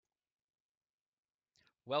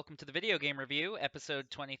Welcome to the Video Game Review, Episode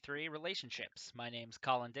 23, Relationships. My name's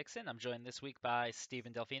Colin Dixon. I'm joined this week by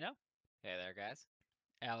Stephen Delfino, Hey there, guys.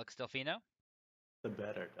 Alex Delfino. The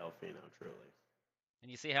better Delfino, truly. And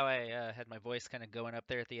you see how I had my voice kind of going up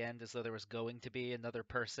there at the end as though there was going to be another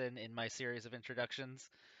person in my series of introductions?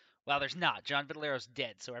 Well, there's not. John Vitalero's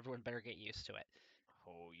dead, so everyone better get used to it.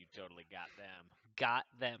 Oh, you totally got them. Got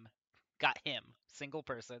them. Got him. Single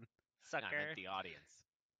person. I Sucker. meant the audience.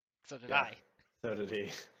 So did Yeah. I. So did he.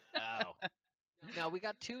 Oh. No, we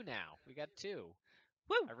got two now. We got two.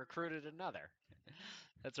 Woo! I recruited another.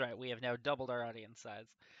 That's right. We have now doubled our audience size.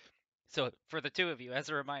 So, for the two of you, as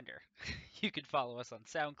a reminder, you can follow us on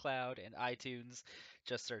SoundCloud and iTunes.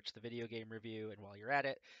 Just search the Video Game Review, and while you're at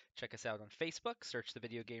it, check us out on Facebook. Search the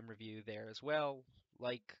Video Game Review there as well.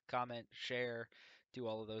 Like, comment, share, do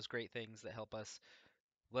all of those great things that help us.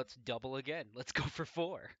 Let's double again. Let's go for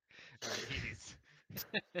 4. Jeez.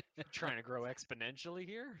 Trying to grow exponentially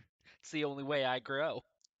here? It's the only way I grow.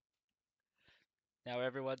 Now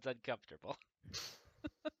everyone's uncomfortable.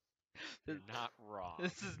 You're not wrong.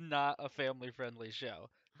 This is not a family-friendly show.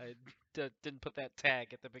 I didn't put that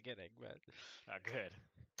tag at the beginning, but Good.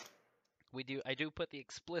 I do put the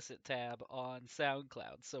explicit tab on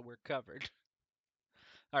SoundCloud, so we're covered.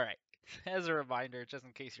 All right. As a reminder, just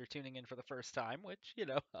in case you're tuning in for the first time, which,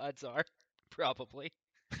 odds are probably.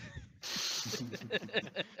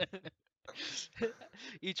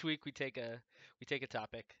 Each week we take a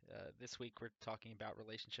topic. This week we're talking about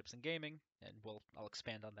relationships in gaming, and I'll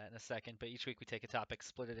expand on that in a second. But each week we take a topic,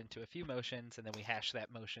 split it into a few motions, and then we hash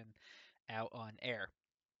that motion out on air.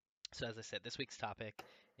 So as I said, this week's topic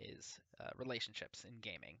is relationships in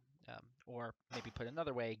gaming, or maybe put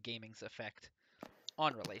another way, gaming's effect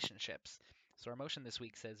on relationships. So our motion this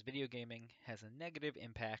week says video gaming has a negative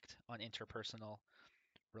impact on interpersonal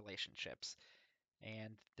relationships.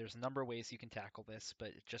 And there's a number of ways you can tackle this,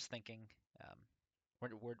 but just thinking,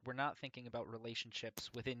 we're not thinking about relationships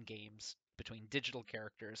within games between digital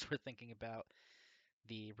characters. We're thinking about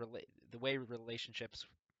the way relationships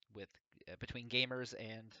with between gamers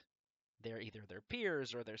and either their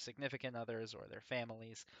peers or their significant others or their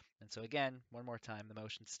families. And so again, one more time, the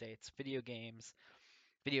motion states video gaming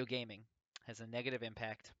has a negative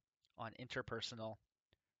impact on interpersonal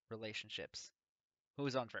relationships.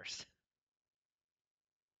 Who's on first?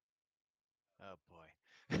 Oh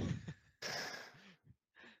boy.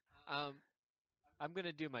 I'm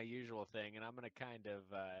gonna do my usual thing, and I'm gonna kind of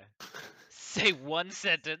Say one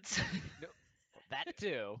sentence. no, that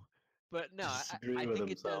too. But no, Disagree I with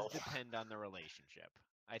think it does himself. depend on the relationship.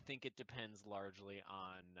 I think it depends largely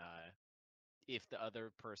on if the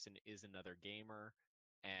other person is another gamer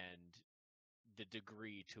and the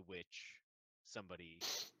degree to which somebody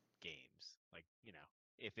games. Like,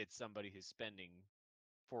 if it's somebody who's spending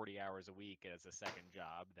 40 hours a week as a second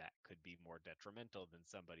job, that could be more detrimental than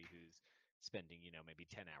somebody who's spending, maybe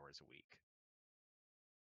 10 hours a week.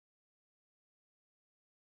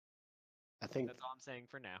 I think That's all I'm saying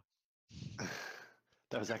for now.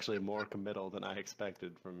 that was actually more committal than I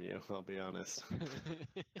expected from you, I'll be honest.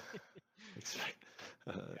 Expect-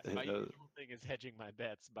 My uh, usual thing is hedging my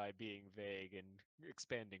bets by being vague and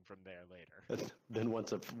expanding from there later. then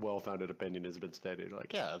once a well-founded opinion has been stated, you're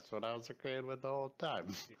like, yeah, that's what I was agreeing with the whole time.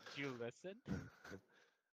 Did you listen?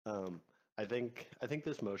 Um, I think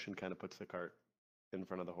this motion kind of puts the cart in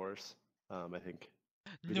front of the horse. I think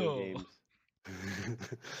video games.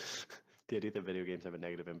 The idea that video games have a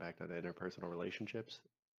negative impact on interpersonal relationships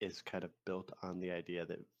is kind of built on the idea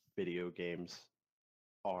that video games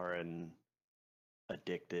are an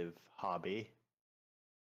addictive hobby,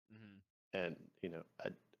 Mm-hmm. and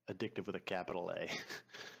addictive with a capital A,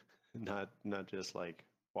 not just like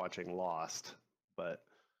watching Lost, but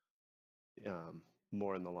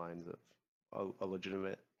more in the lines of a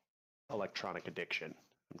legitimate electronic addiction.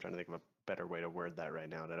 I'm trying to think of a better way to word that right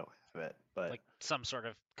now, and I don't have it. But Like some sort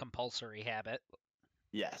of compulsory habit.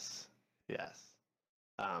 yes, yes.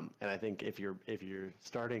 And I think if you're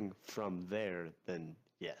starting from there, then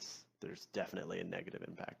yes, there's definitely a negative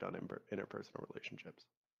impact on interpersonal relationships.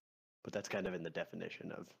 But that's kind of in the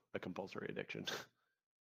definition of a compulsory addiction.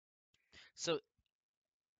 So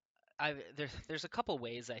there's a couple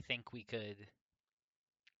ways I think we could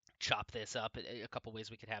chop this up. A couple ways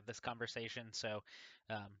we could have this conversation. So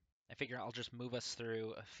um, I figure I'll just move us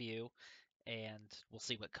through a few, and we'll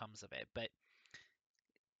see what comes of it. But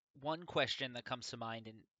one question that comes to mind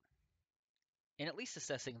in at least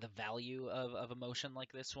assessing the value of emotion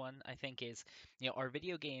like this one, I think is, are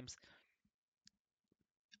video games,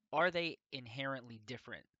 are they inherently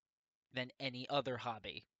different than any other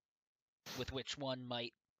hobby with which one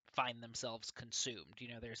might find themselves consumed?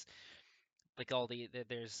 There's like all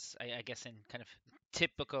there's I guess in kind of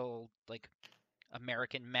typical like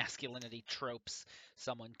American masculinity tropes,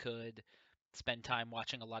 someone could spend time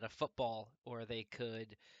watching a lot of football, or they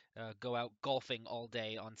could go out golfing all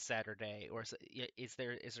day on Saturday, or is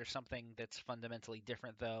there something that's fundamentally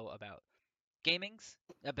different though about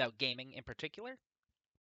gaming in particular?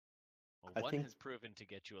 Well, I one think has proven to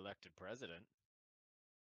get you elected president.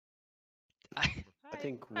 I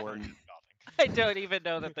think No, one nothing. I don't even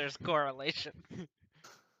know that there's correlation.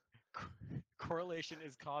 Correlation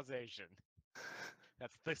is causation.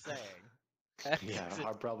 That's the saying. yeah,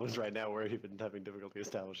 our problems right now we're even having difficulty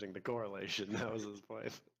establishing the correlation. That was his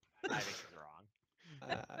point. I think he's wrong.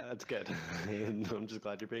 That's good. And I'm just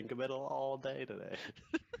glad you're being committal all day today.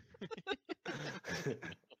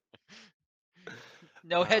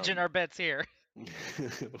 No hedging Um, our bets here.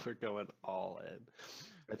 We're going all in.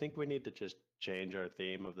 I think we need to just change our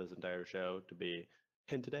theme of this entire show to be,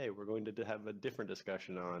 and today we're going to have a different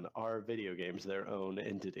discussion on are video games their own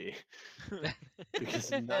entity?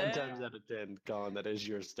 Because 9 times out of 10, Colin, that is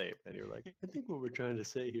your statement. You're like, I think what we're trying to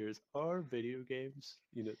say here is, are video games,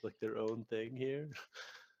 like their own thing here?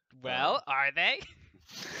 Well, are they?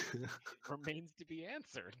 Remains to be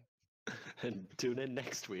answered. And tune in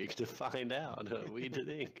next week to find out what we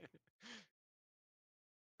think.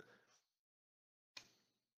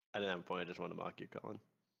 I didn't have a point. I just wanted to mock you, Colin.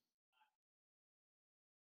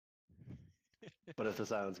 But if the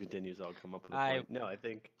silence continues, I'll come up with a point. No, I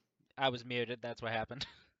think. I was muted. That's what happened.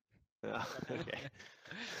 Oh, okay.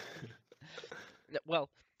 Well,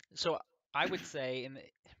 so I would say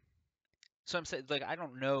so I'm saying like I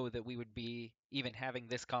don't know that we would be even having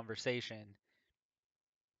this conversation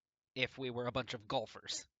if we were a bunch of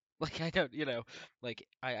golfers. Like I don't, like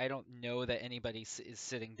I don't know that anybody is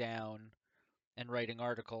sitting down and writing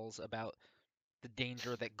articles about the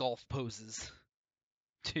danger that golf poses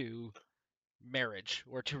to marriage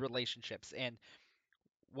or to relationships. And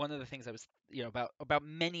one of the things I was, about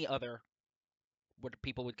many other what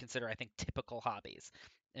people would consider, I think, typical hobbies.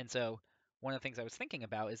 And so one of the things I was thinking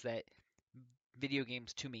about is that video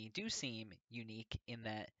games to me do seem unique in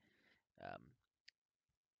that,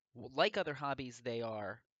 like other hobbies, they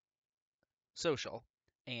are social.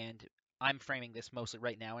 And I'm framing this mostly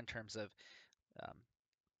right now in terms of, um,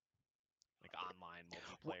 Like online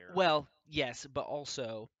multiplayer. well, yes, but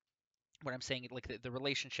also what I'm saying, like the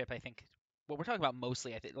relationship, I think what we're talking about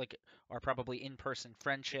mostly, I think, like, are probably in-person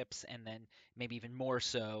friendships, and then maybe even more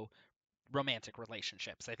so romantic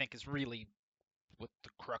relationships. I think is really what the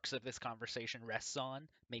crux of this conversation rests on.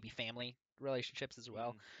 Maybe family relationships as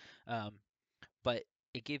well. Um, but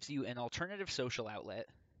it gives you an alternative social outlet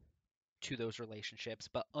to those relationships.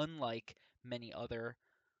 But unlike many other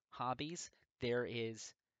hobbies, there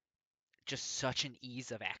is just such an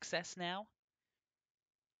ease of access now.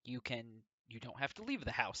 You don't have to leave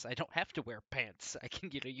the house. I don't have to wear pants. I can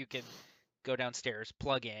you can go downstairs,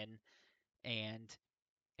 plug in, and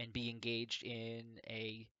be engaged in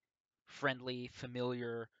a friendly,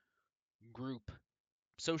 familiar group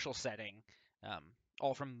social setting, um,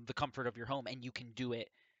 all from the comfort of your home, and you can do it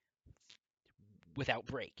without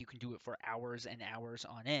break. You can do it for hours and hours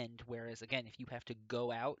on end. Whereas, again, if you have to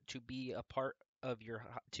go out to be a part of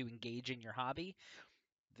to engage in your hobby,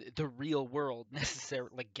 the real world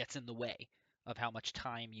necessarily like gets in the way of how much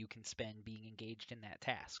time you can spend being engaged in that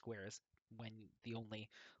task. Whereas when the only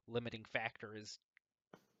limiting factor is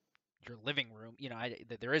your living room,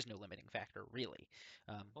 there is no limiting factor really.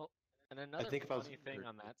 Well, and I another think if I was funny thing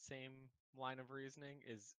on that same line of reasoning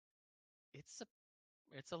is it's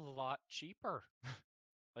a lot cheaper.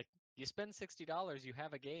 Like you spend $60, you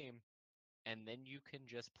have a game, and then you can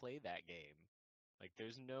just play that game. Like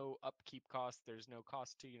there's no upkeep cost, there's no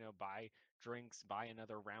cost to, buy drinks, buy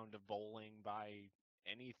another round of bowling, buy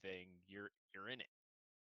anything. You're in it.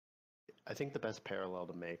 I think the best parallel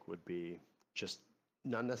to make would be just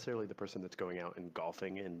not necessarily the person that's going out and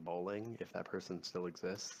golfing and bowling, if that person still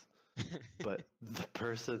exists, but the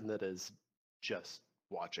person that is just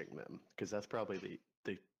watching them, because that's probably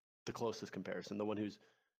the closest comparison. The one who's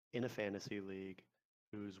in a fantasy league,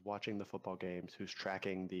 who's watching the football games, who's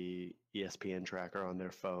tracking the ESPN tracker on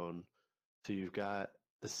their phone. So you've got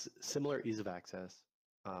this similar ease of access,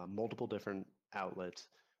 multiple different outlets.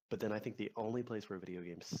 But then I think the only place where video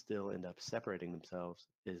games still end up separating themselves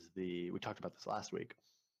is we talked about this last week.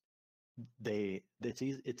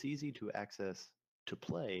 It's easy to access to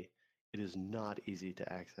play. It is not easy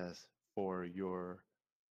to access for your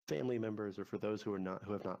family members or for those who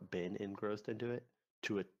have not been engrossed into it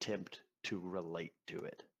to attempt to relate to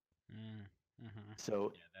it. Mm-hmm.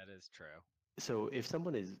 So Yeah, that is true. so if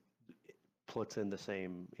someone is puts in the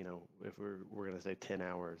same, if we're going to say 10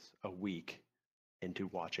 hours a week into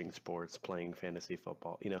watching sports, playing fantasy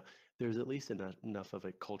football, there's at least enough of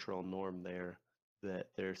a cultural norm there that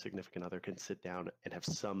their significant other can sit down and have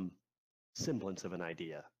some semblance of an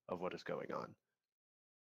idea of what is going on.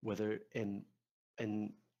 Whether and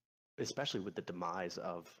especially with the demise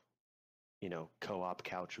of, co-op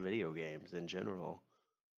couch video games in general,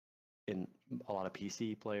 in a lot of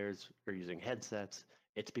PC players are using headsets,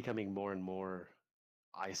 it's becoming more and more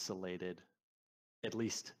isolated, at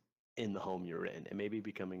least in the home you're in. It may be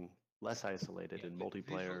becoming less isolated in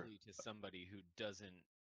multiplayer. Visually, to somebody who doesn't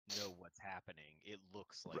know what's happening, it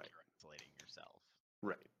looks like Right. you're isolating yourself.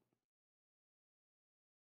 Right.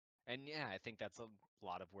 And yeah, I think that's a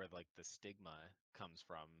lot of where like the stigma comes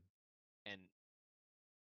from. And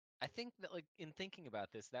I think that like in thinking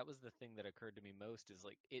about this, that was the thing that occurred to me most is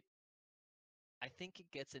like I think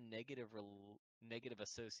it gets a negative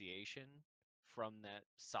association from that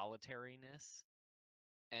solitariness,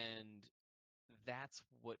 and that's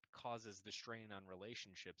what causes the strain on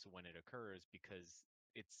relationships when it occurs, because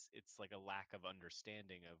it's like a lack of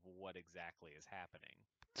understanding of what exactly is happening.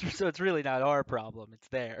 So it's really not our problem; it's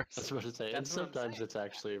theirs. That's what I say. And That's what I'm sometimes saying. it's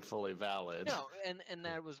actually fully valid. No, and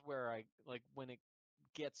that was where I like when it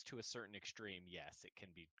gets to a certain extreme, yes, it can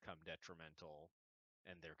become detrimental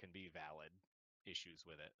and there can be valid issues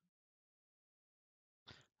with it.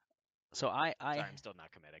 So Sorry, I'm still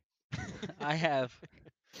not committing. I have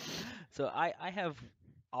I have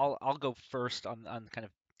I'll go first on kind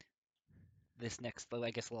of this next,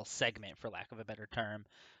 I guess, little segment, for lack of a better term.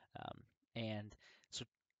 And so,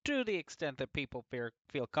 to the extent that people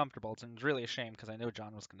feel comfortable, it's really a shame because I know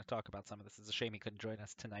John was going to talk about some of this. It's a shame he couldn't join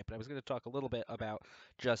us tonight, but I was going to talk a little bit about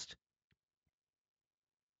just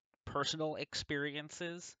personal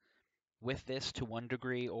experiences with this to one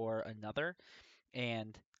degree or another,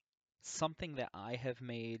 and something that I have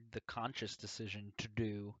made the conscious decision to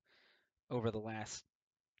do over the last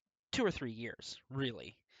 2 or 3 years,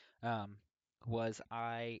 really, was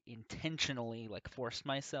I intentionally forced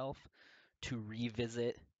myself to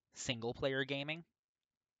revisit single player gaming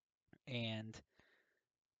and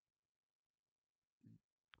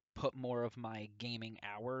put more of my gaming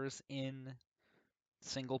hours in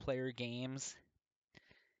single player games.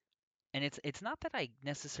 And it's not that I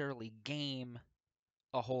necessarily game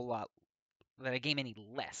a whole lot, that I game any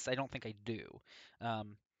less. I don't think I do.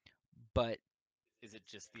 But Is it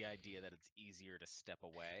just the idea that it's easier to step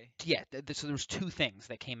away? yeah, so there's two things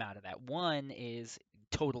that came out of that. One is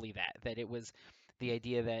totally that it was the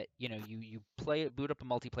idea that you boot up a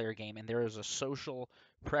multiplayer game, and there is a social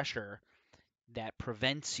pressure that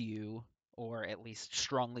prevents you, or at least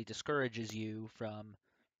strongly discourages you from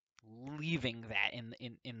leaving that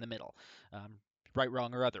in the middle, right,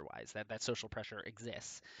 wrong, or otherwise. That social pressure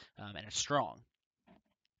exists, and it's strong,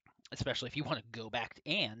 especially if you want to go back.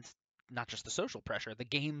 And not just the social pressure, the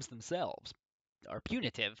games themselves are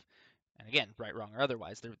punitive. And again, right, wrong, or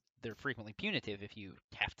otherwise, they're frequently punitive if you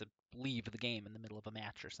have to leave the game in the middle of a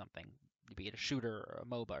match or something, be it a shooter or a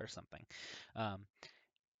MOBA or something. Um,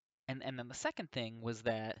 and then the second thing was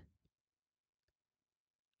that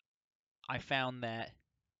I found that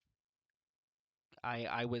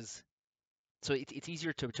I was, so it's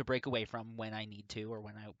easier to break away from when I need to or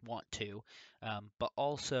when I want to, but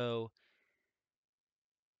also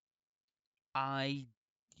I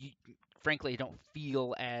y- frankly don't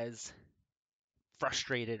feel as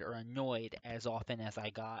frustrated or annoyed as often as I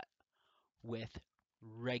got with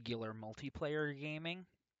regular multiplayer gaming.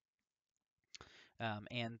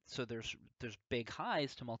 And so there's big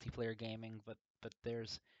highs to multiplayer gaming, but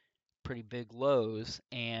there's pretty big lows,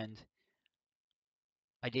 and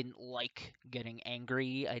I didn't like getting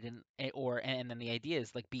angry. I didn't, and then the idea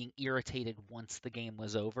is like being irritated once the game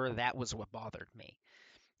was over. That was what bothered me.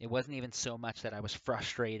 It wasn't even so much that I was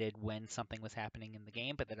frustrated when something was happening in the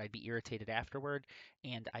game, but that I'd be irritated afterward.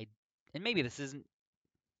 And and maybe this isn't.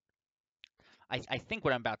 I think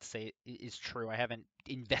what I'm about to say is true. I haven't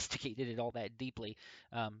investigated it all that deeply,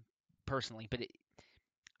 personally, but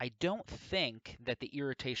I don't think that the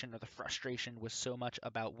irritation or the frustration was so much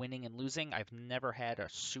about winning and losing. I've never had a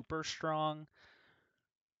super strong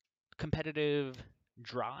competitive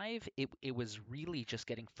drive. It was really just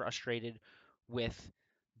getting frustrated with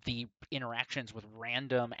the interactions with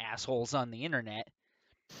random assholes on the internet,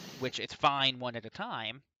 which it's fine one at a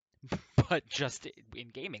time, but just in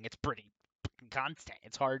gaming, it's pretty constant.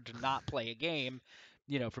 It's hard to not play a game,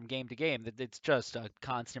 from game to game. It's just a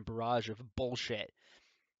constant barrage of bullshit,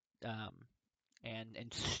 um,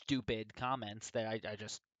 and stupid comments that I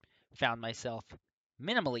just found myself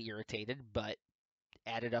minimally irritated, but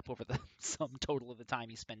added up over the sum total of the time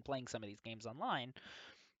you spend playing some of these games online,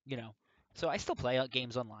 you know. So I still play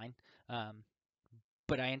games online,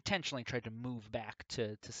 but I intentionally tried to move back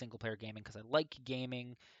to single player gaming because I like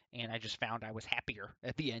gaming, and I just found I was happier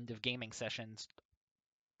at the end of gaming sessions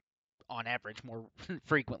on average more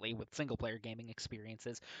frequently with single player gaming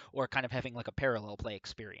experiences, or kind of having like a parallel play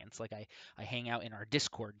experience. Like I hang out in our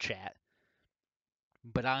Discord chat,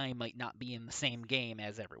 but I might not be in the same game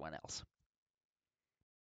as everyone else.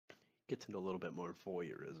 Gets into a little bit more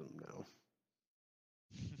voyeurism now.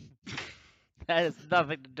 That has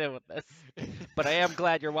nothing to do with this. But I am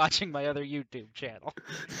glad you're watching my other YouTube channel.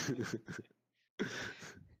 It's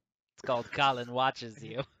called Colin Watches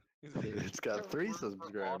You. It's got Is there a 3 word for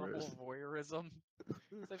subscribers. audible voyeurism?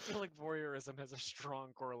 'Cause I feel like voyeurism has a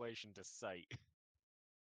strong correlation to sight.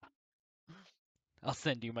 I'll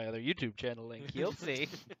send you my other YouTube channel link. You'll see.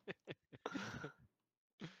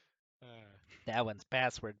 That one's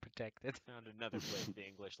password protected. Found another place the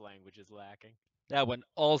English language is lacking. That one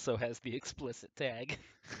also has the explicit tag.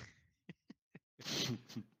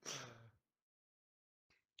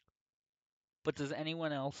 But does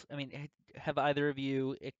anyone else, I mean, have either of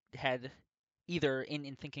you had either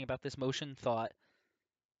in thinking about this motion thought,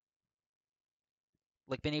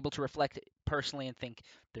 like been able to reflect personally and think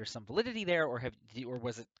there's some validity there, or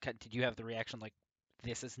was it, did you have the reaction like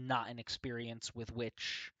this is not an experience with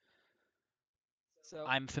which So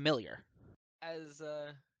I'm familiar? as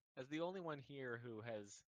the only one here who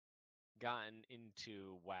has gotten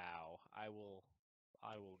into WoW, I will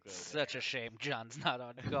go Such there. a shame John's not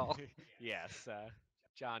on call. Yes,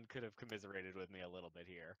 John could have commiserated with me a little bit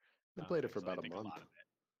here. I played it for because I about a think month. lot of it.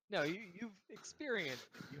 No, you've experienced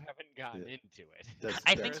it. You haven't gotten Yeah. into it.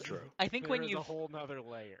 That's true. I think when There's a you've whole nother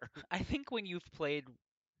layer. I think when you've played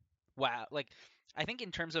WoW, like I think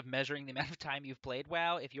in terms of measuring the amount of time you've played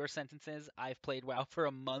WoW, if your sentence is I've played WoW for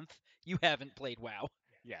a month, you haven't played WoW.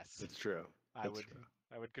 Yes, That's true. I That's would true.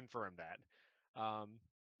 I would confirm that.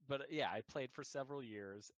 But yeah, I played for several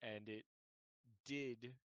years, and it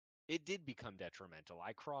did become detrimental.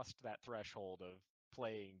 I crossed that threshold of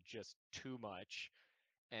playing just too much,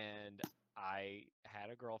 and I had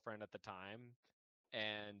a girlfriend at the time,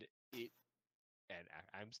 and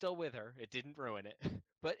I'm still with her. It didn't ruin it,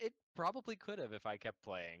 but it probably could have if I kept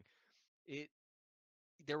playing. It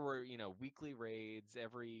There were, weekly raids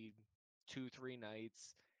every 2, 3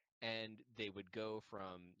 nights, and they would go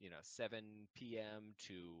from, 7 p.m.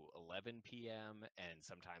 to 11 p.m., and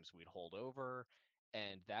sometimes we'd hold over.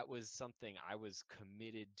 And that was something I was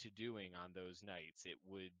committed to doing on those nights. It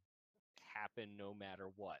would happen no matter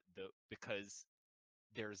what. Because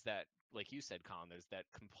there's that, like you said, Colin, there's that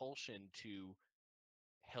compulsion to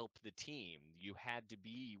help the team. You had to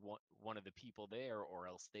be one of the people there, or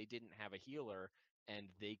else they didn't have a healer, and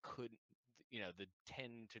they couldn't, the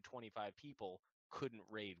 10 to 25 people couldn't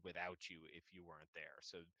raid without you if you weren't there.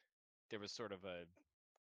 So there was sort of a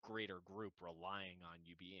greater group relying on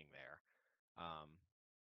you being there.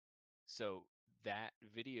 So that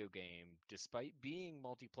video game, despite being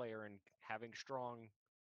multiplayer and having strong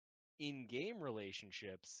in-game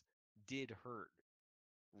relationships, did hurt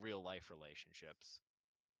real life relationships.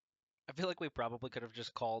 I feel like we probably could have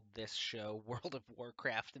just called this show World of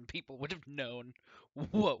Warcraft and people would have known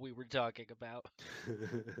what we were talking about.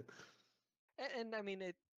 And I mean,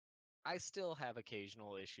 I still have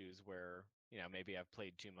occasional issues where, maybe I've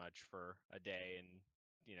played too much for a day and,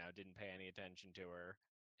 didn't pay any attention to her.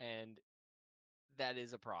 And that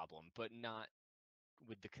is a problem, but not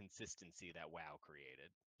with the consistency that WoW created.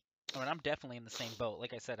 I mean, I'm definitely in the same boat.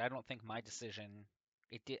 Like I said, I don't think my decision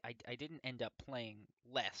I didn't end up playing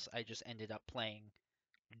less. I just ended up playing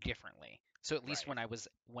differently. So at least Right.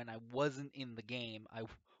 when I wasn't in the game, I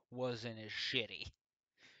wasn't as shitty.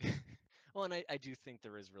 Well, and I do think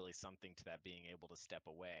there is really something to that, being able to step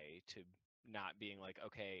away, to not being like,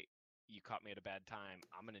 okay, you caught me at a bad time.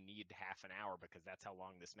 I'm going to need half an hour because that's how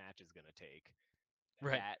long this match is going to take.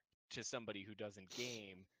 Right. That, to somebody who doesn't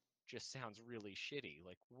game, just sounds really shitty.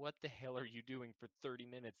 Like, what the hell are you doing for 30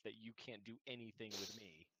 minutes that you can't do anything with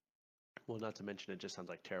me? Well, not to mention, it just sounds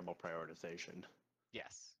like terrible prioritization.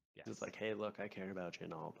 Yes. It's like, hey, look, I care about you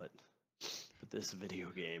and all, but this video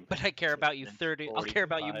game. But I care about you takes 30. I'll care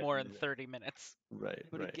about you 45 more in minutes. 30 minutes. Right.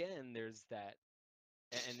 But right. again, there's that,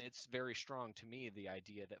 and it's very strong to me, the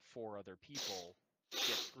idea that 4 other people get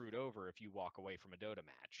screwed over if you walk away from a Dota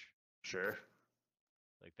match. Sure.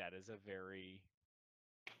 Like, that is a very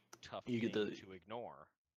tough You thing get the- to ignore.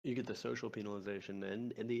 You get the social penalization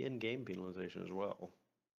and the in-game penalization as well.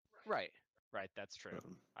 Right. Right, that's true.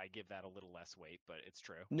 Um, I give that a little less weight, but it's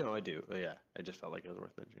true. No, I do. Yeah, I just felt like it was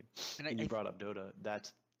worth mentioning. And And you brought up Dota.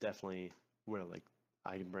 That's definitely where like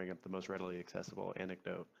I can bring up the most readily accessible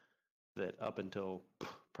anecdote that up until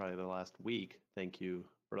probably the last week, thank you,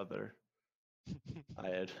 brother, I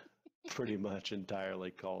had pretty much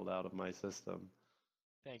entirely called out of my system.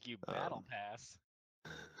 Thank you, Battle Pass.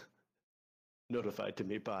 Notified to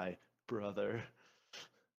me by brother.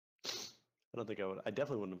 I don't think I would. I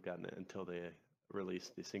definitely wouldn't have gotten it until they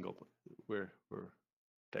released the single. We're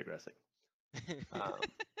digressing.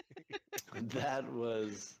 That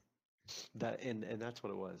was that, and that's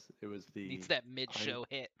what it was. It was the Needs that mid-show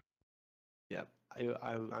hit. Yeah,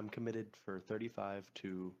 I'm committed for 35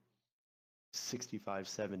 to 65,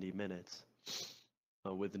 70 minutes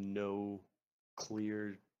with no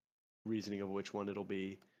clear reasoning of which one it'll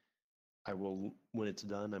be. I will, when it's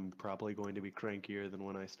done, I'm probably going to be crankier than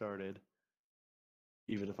when I started,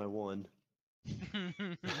 even if I won.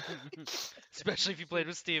 Especially if you played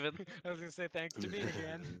with Steven. I was gonna say thanks to me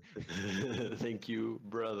again. Thank you,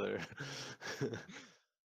 brother.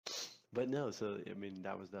 But no, so I mean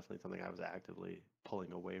that was definitely something I was actively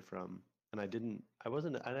pulling away from, and I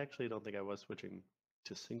actually don't think I was switching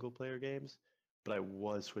to single player games, but I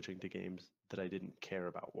was switching to games that I didn't care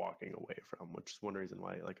about walking away from, which is one reason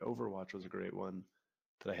why like Overwatch was a great one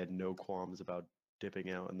that I had no qualms about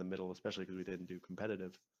dipping out in the middle, especially because we didn't do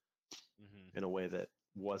competitive in a way that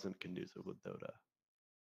wasn't conducive with Dota.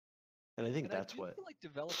 And I think And that's I do what feel like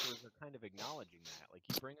developers are kind of acknowledging that. Like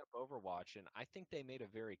you bring up Overwatch, and I think they made a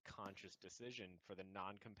very conscious decision for the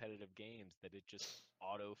non-competitive games that it just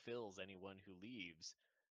auto-fills anyone who leaves.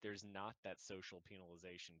 There's not that social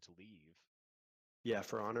penalization to leave. Yeah,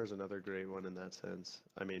 For Honor's another great one in that sense.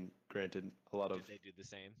 I mean, granted, a lot of Did they do the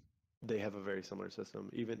same? they have a very similar system.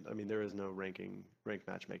 Even, I mean, there is no ranked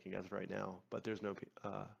matchmaking as of right now, but there's no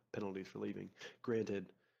penalties for leaving. Granted,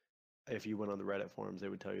 if you went on the Reddit forums, they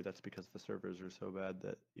would tell you that's because the servers are so bad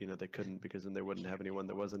that they couldn't, because then they wouldn't have anyone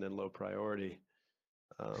that wasn't in low priority.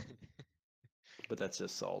 But that's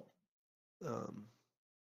just salt.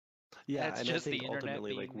 Yeah, That's and just I the think internet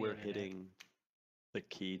ultimately, like, being the we're internet. hitting the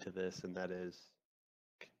key to this, and that is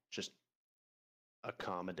just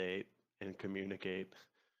accommodate and communicate.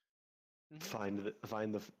 Find the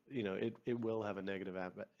it will have a negative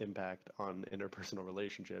impact on interpersonal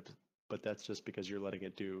relationships, but that's just because you're letting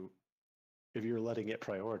it do. If you're letting it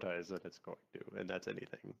prioritize, then it's going to, and that's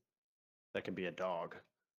anything. That can be a dog.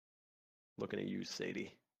 Looking at you,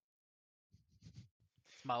 Sadie.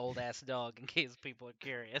 It's my old ass dog, in case people are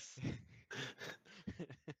curious.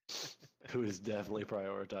 Who is definitely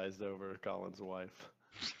prioritized over Colin's wife.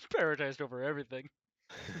 Prioritized over everything.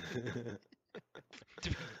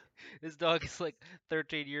 This dog is like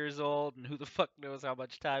 13 years old, and who the fuck knows how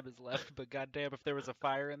much time is left, but goddamn, if there was a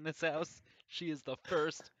fire in this house, she is the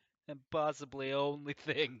first and possibly only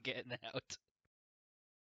thing getting out.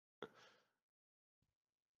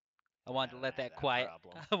 I wanted to let that quiet.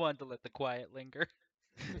 problem. I wanted to let the quiet linger.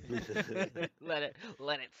 let it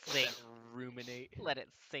sink. Ruminate. Let it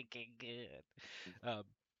sink in good.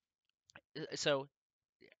 So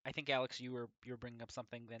I think Alex, you were bringing up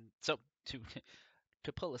something then. So to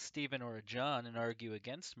to pull a Steven or a John and argue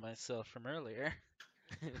against myself from earlier,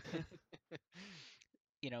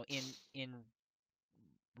 in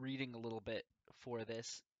reading a little bit for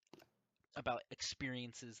this about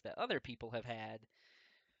experiences that other people have had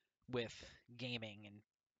with gaming and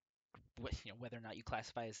with, whether or not you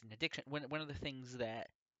classify as an addiction. One of the things that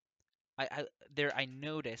I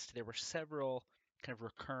noticed, there were several kind of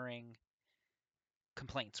recurring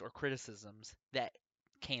complaints or criticisms that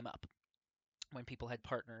came up when people had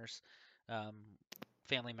partners, um,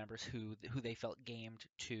 family members who they felt gamed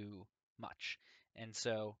too much, and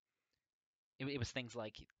so it was things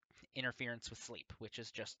like interference with sleep, which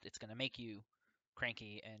is just, it's going to make you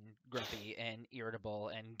cranky and grumpy and irritable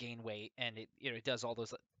and gain weight, and it does all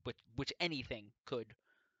those, which anything could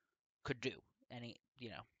do.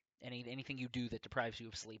 Anything you do that deprives you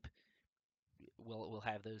of sleep will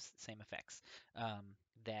have those same effects.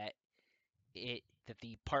 That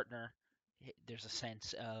the partner, there's a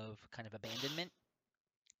sense of kind of abandonment,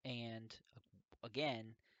 and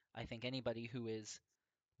again, I think anybody who is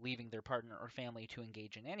leaving their partner or family to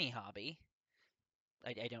engage in any hobby,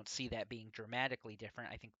 I don't see that being dramatically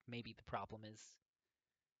different. I think maybe the problem is,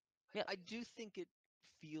 yeah, I do think it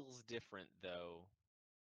feels different though.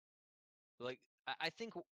 Like I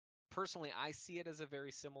think personally I see it as a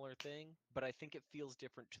very similar thing, but I think it feels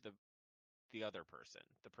different to the other person,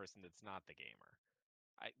 the person that's not the gamer.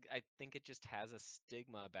 I think it just has a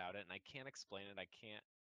stigma about it, and I can't explain it. I can't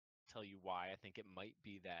tell you why. I think it might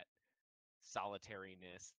be that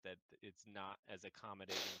solitariness, that it's not as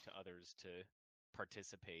accommodating to others to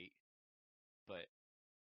participate, but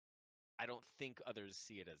I don't think others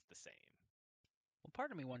see it as the same. Well,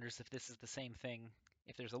 part of me wonders if this is the same thing,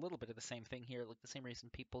 if there's a little bit of the same thing here, like the same reason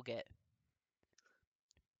people get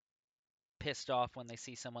pissed off when they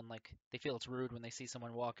see someone, like they feel it's rude when they see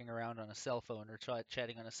someone walking around on a cell phone or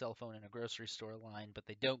chatting on a cell phone in a grocery store line, but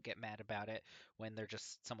they don't get mad about it when they're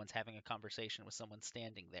just someone's having a conversation with someone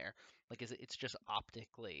standing there. Like it's just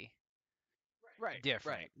optically Right.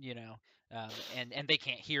 different, Right. and they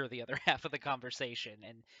can't hear the other half of the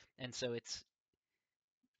conversation, and so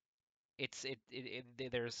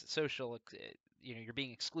there's social, you're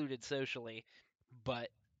being excluded socially, but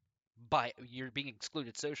you're being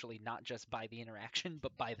excluded socially not just by the interaction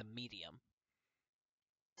but by the medium.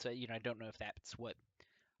 So I don't know if that's what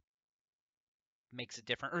makes it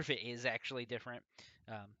different or if it is actually different.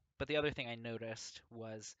 But the other thing I noticed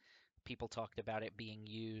was people talked about it being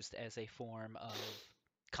used as a form of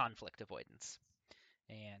conflict avoidance.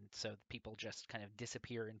 And so people just kind of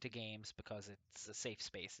disappear into games because it's a safe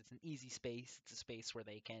space. It's an easy space. It's a space where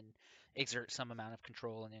they can exert some amount of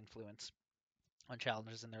control and influence on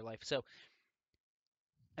challenges in their life. So,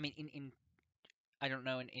 I mean, in I don't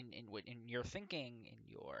know, in your thinking, in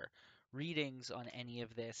your readings on any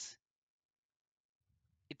of this,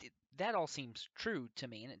 that all seems true to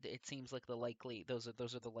me, and it seems like those are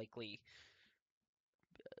the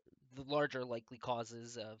larger likely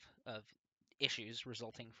causes of issues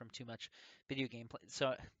resulting from too much video game play.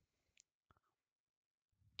 So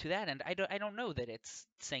to that end, I don't know that it's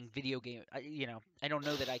saying video game. I don't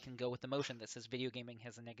know that I can go with the motion that says video gaming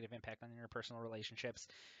has a negative impact on interpersonal relationships,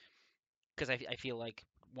 because I feel like,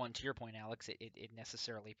 one, to your point, Alex, it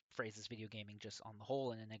necessarily phrases video gaming just on the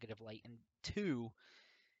whole in a negative light, and two,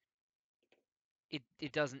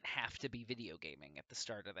 it doesn't have to be video gaming at the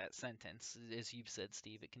start of that sentence. As you've said,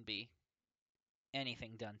 Steve, it can be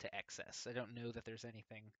anything done to excess. I don't know that there's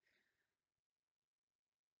anything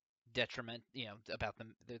detriment, about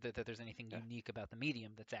that there's anything Yeah. unique about the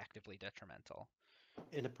medium that's actively detrimental.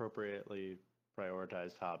 Inappropriately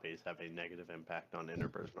prioritized hobbies have a negative impact on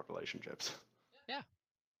interpersonal relationships. Yeah.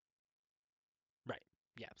 Right.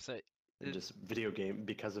 Yeah. So And just video game,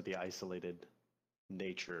 because of the isolated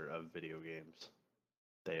nature of video games,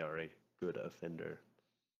 they are a good offender.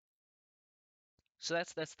 So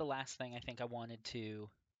that's the last thing I think I wanted to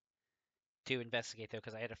investigate, though,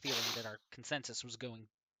 because I had a feeling that our consensus was going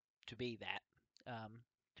to be that,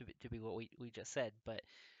 to be what we just said. But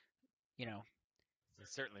you know, We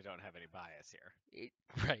certainly don't have any bias here.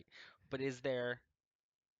 right. But is there,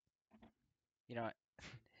 you know,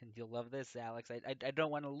 and you'll love this, Alex. I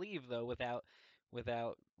don't want to leave though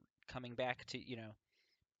without coming back to,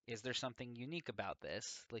 is there something unique about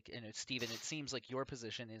this? Like, Stephen, it seems like your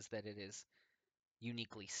position is that it is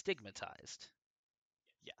uniquely stigmatized,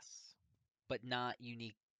 Yes. but not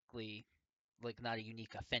uniquely, like, not a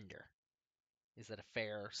unique offender. Is that a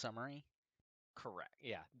fair summary? Correct.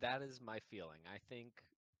 Yeah, that is my feeling. I think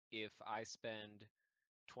if I spend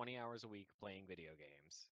 20 hours a week playing video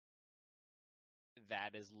games,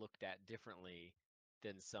 that is looked at differently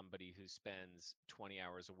than somebody who spends 20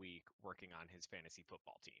 hours a week working on his fantasy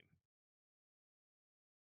football team.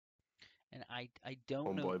 And I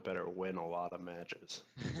don't know. Homeboy better win a lot of matches.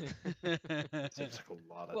 Seems like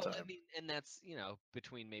a lot of Well, time. I mean, and that's,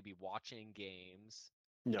 between maybe watching games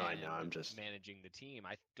No, I and know. I'm just. managing the team,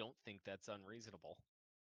 I don't think that's unreasonable.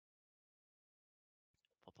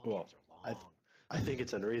 Football Well, games are long. I think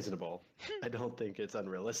it's unreasonable. I don't think it's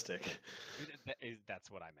unrealistic. That's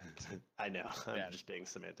what I meant. I know. I'm Yeah. just being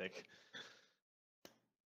semantic.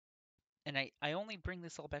 And I only bring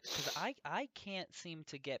this all back because I can't seem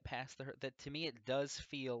to get past that. To me, it does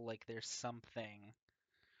feel like there's something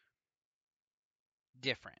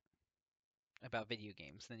different about video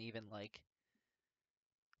games than even like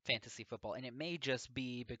fantasy football. And it may just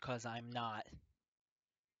be because I'm not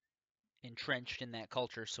entrenched in that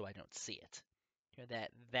culture, so I don't see it.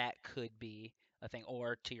 That could be a thing.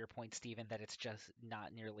 Or to your point, Stephen, that it's just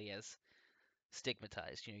not nearly as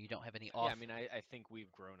stigmatized. You don't have any Yeah, off. I mean, I think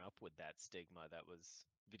we've grown up with that stigma that was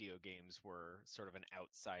video games were sort of an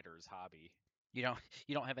outsider's hobby. You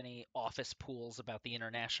don't have any office pools about the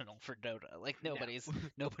international for Dota. Like No. nobody's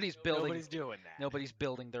building Nobody's doing that. nobody's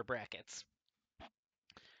building their brackets.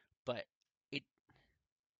 But it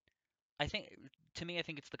I think to me I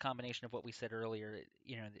think it's the combination of what we said earlier.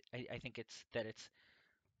 I think it's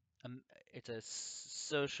a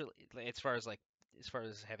social, as far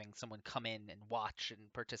as having someone come in and watch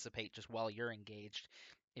and participate just while you're engaged.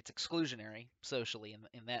 It's exclusionary socially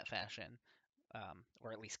in that fashion.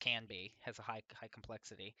 Or at least can be, has a high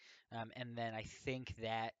complexity. And then I think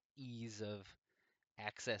that ease of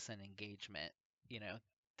access and engagement,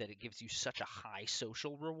 that it gives you such a high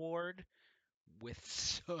social reward, with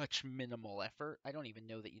such minimal effort. I don't even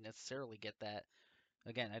know that you necessarily get that.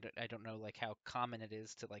 Again, I don't know like how common it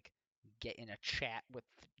is to like get in a chat with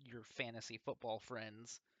your fantasy football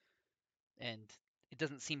friends, and it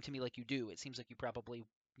doesn't seem to me like you do. It seems like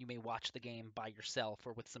you may watch the game by yourself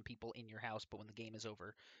or with some people in your house, but when the game is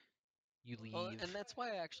over, you Well, leave. and that's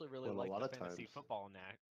why I actually really Well, a like lot the of fantasy times. football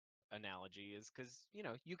analogy is because,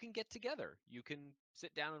 you can get together. You can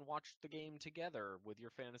sit down and watch the game together with your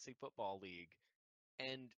fantasy football league.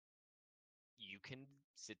 And you can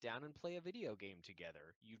sit down and play a video game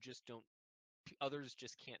together. You just don't, others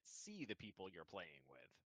just can't see the people you're playing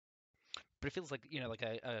with. But it feels like like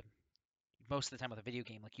a most of the time with a video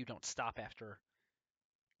game, like you don't stop after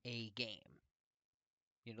a game.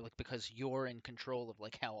 Like because you're in control of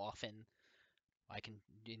like how often I can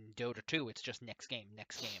in Dota 2, it's just next game,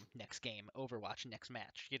 next game, next game, Overwatch, next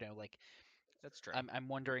match. Like That's true. I'm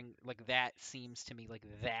wondering like that seems to me like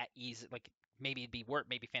that easy. Like maybe it'd be worse.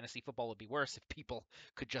 Maybe fantasy football would be worse if people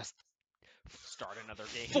could just Start another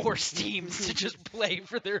game. force teams to just play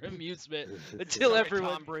for their amusement until Sorry,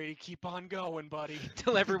 everyone Tom Brady, keep on going, buddy.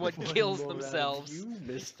 until everyone One kills more out of themselves. you,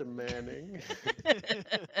 Mr. Manning.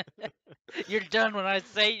 You're done when I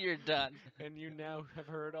say you're done. And you now have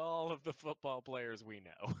heard all of the football players we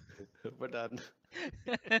know. We're done.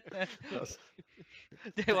 Yes.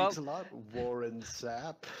 Well, Thanks a lot, Warren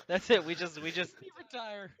Sapp. that's it. We just You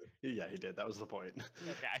retire. Yeah, he did. That was the point.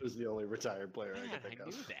 Okay. He was the only retired player I Man, could I think knew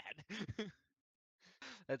of. that.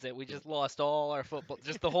 that's it. We just lost all our football,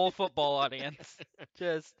 just the whole football audience.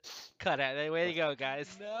 Just cut out. Way to go, guys.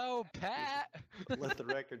 No, Pat. Let the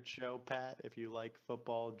record show, Pat, if you like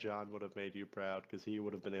football, John would have made you proud because he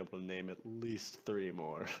would have been able to name at least 3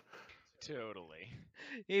 more. Totally.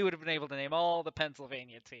 He would have been able to name all the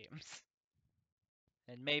Pennsylvania teams.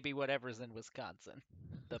 And maybe whatever's in Wisconsin.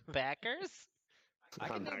 The Packers? I I'm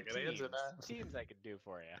can not name gonna answer teams. that. Teams I could do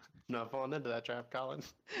for you. Not falling into that trap, Colin.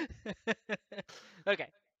 Okay,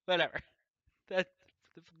 whatever. That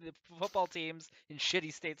the football teams in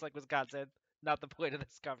shitty states like Wisconsin, not the point of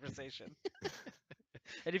this conversation.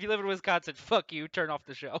 And if you live in Wisconsin, fuck you, turn off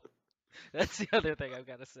the show. That's the other thing I've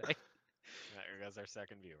got to say. There goes our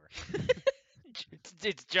second viewer.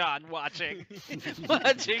 It's John watching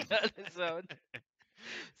watching on his own.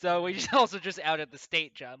 So we also just outed the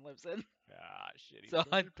state John lives in. Ah, shit. He's So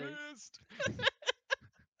gonna be I'm pissed.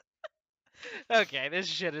 Okay, this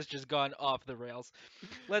shit has just gone off the rails.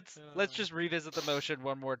 Let's just revisit the motion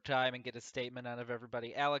one more time and get a statement out of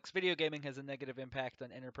everybody. Alex, video gaming has a negative impact on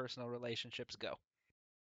interpersonal relationships. Go.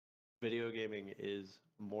 Video gaming is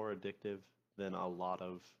more addictive than a lot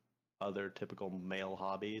of other typical male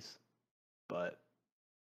hobbies, but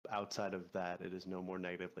outside of that, it is no more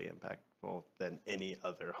negatively impactful than any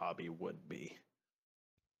other hobby would be.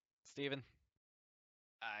 Steven,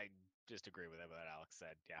 I just agree with what Alex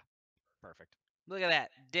said. Yeah, perfect. look at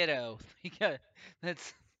that. Ditto.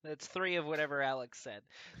 That's 3 of whatever Alex said.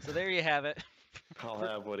 So there you have it. I'll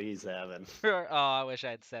have what he's having. I wish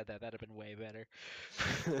I had said that. That'd have been way better.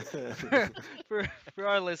 For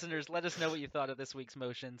our listeners, let us know what you thought of this week's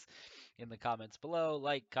motions in the comments below.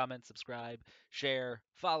 Like, comment, subscribe, share,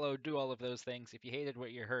 follow, do all of those things. If you hated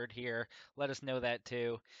what you heard here, let us know that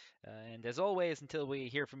too. And as always, until we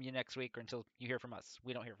hear from you next week or until you hear from us,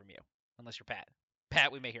 we don't hear from you unless you're Pat.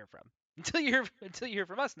 Pat, we may hear from. Until you hear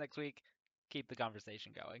from us next week, keep the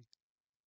conversation going.